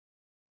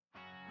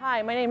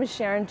Hi, my name is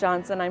Sharon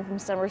Johnson. I'm from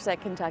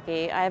Somerset,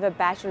 Kentucky. I have a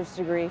bachelor's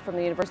degree from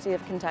the University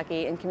of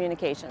Kentucky in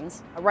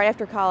communications. Right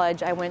after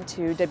college, I went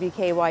to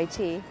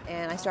WKYT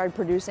and I started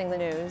producing the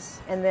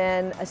news. And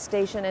then a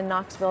station in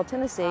Knoxville,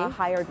 Tennessee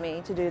hired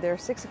me to do their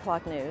 6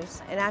 o'clock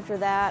news. And after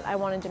that, I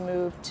wanted to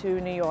move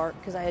to New York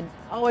because I had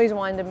always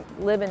wanted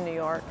to live in New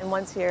York. And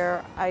once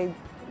here, I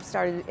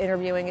started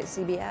interviewing at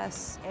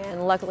CBS,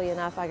 and luckily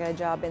enough, I got a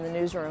job in the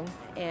newsroom.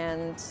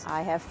 And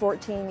I have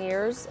 14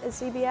 years at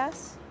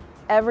CBS.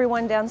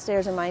 Everyone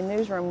downstairs in my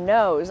newsroom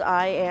knows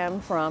I am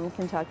from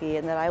Kentucky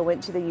and that I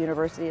went to the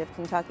University of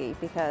Kentucky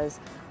because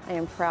I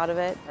am proud of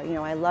it. You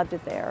know, I loved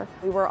it there.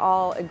 We were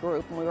all a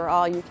group and we were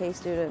all UK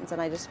students,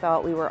 and I just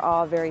felt we were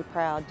all very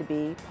proud to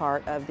be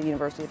part of the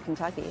University of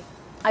Kentucky.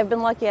 I've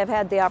been lucky. I've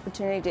had the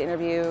opportunity to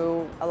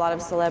interview a lot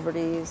of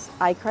celebrities.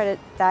 I credit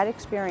that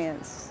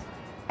experience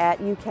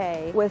at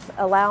UK with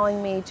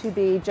allowing me to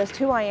be just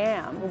who I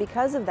am. And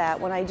because of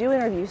that, when I do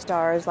interview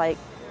stars like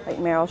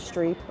Meryl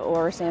Streep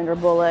or Sandra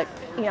Bullock,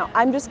 you know,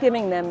 I'm just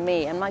giving them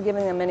me. I'm not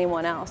giving them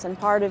anyone else. And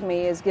part of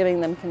me is giving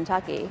them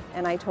Kentucky.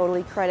 And I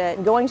totally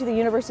credit going to the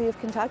University of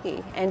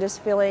Kentucky and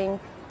just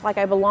feeling like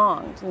I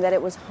belonged and that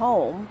it was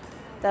home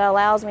that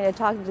allows me to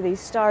talk to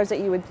these stars that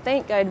you would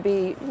think I'd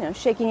be, you know,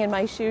 shaking in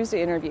my shoes to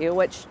interview,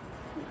 which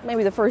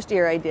maybe the first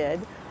year I did.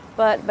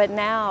 But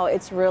now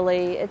it's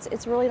really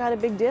not a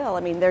big deal. I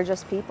mean, they're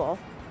just people,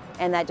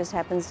 and that just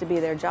happens to be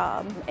their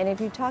job. And if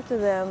you talk to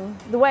them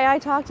the way I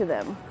talk to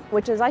them,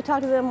 which is I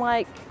talk to them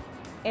like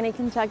any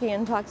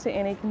Kentuckian talks to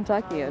any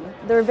Kentuckian.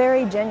 They're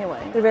very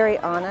genuine, they're very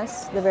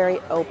honest, they're very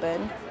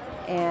open,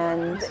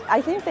 and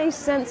I think they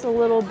sense a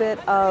little bit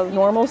of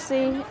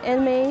normalcy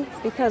in me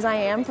because I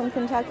am from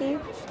Kentucky,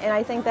 and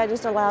I think that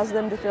just allows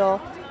them to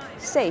feel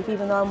safe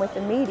even though I'm with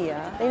the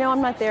media. They know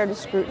I'm not there to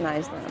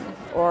scrutinize them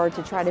or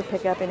to try to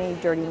pick up any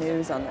dirty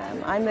news on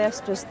them. I'm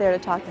just there to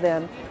talk to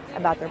them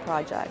about their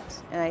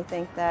project. And I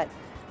think that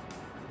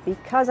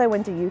because I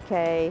went to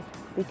UK,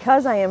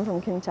 because I am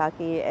from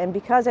Kentucky, and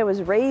because I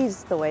was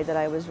raised the way that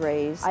I was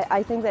raised,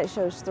 I think that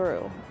shows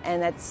through,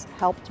 and that's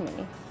helped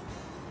me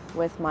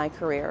with my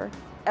career.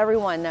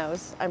 Everyone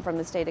knows I'm from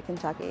the state of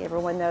Kentucky.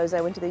 Everyone knows I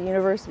went to the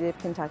University of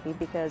Kentucky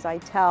because I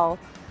tell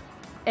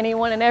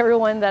anyone and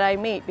everyone that I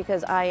meet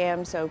because I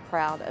am so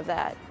proud of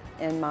that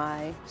in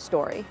my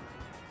story.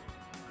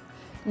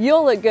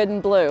 You'll look good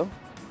in blue.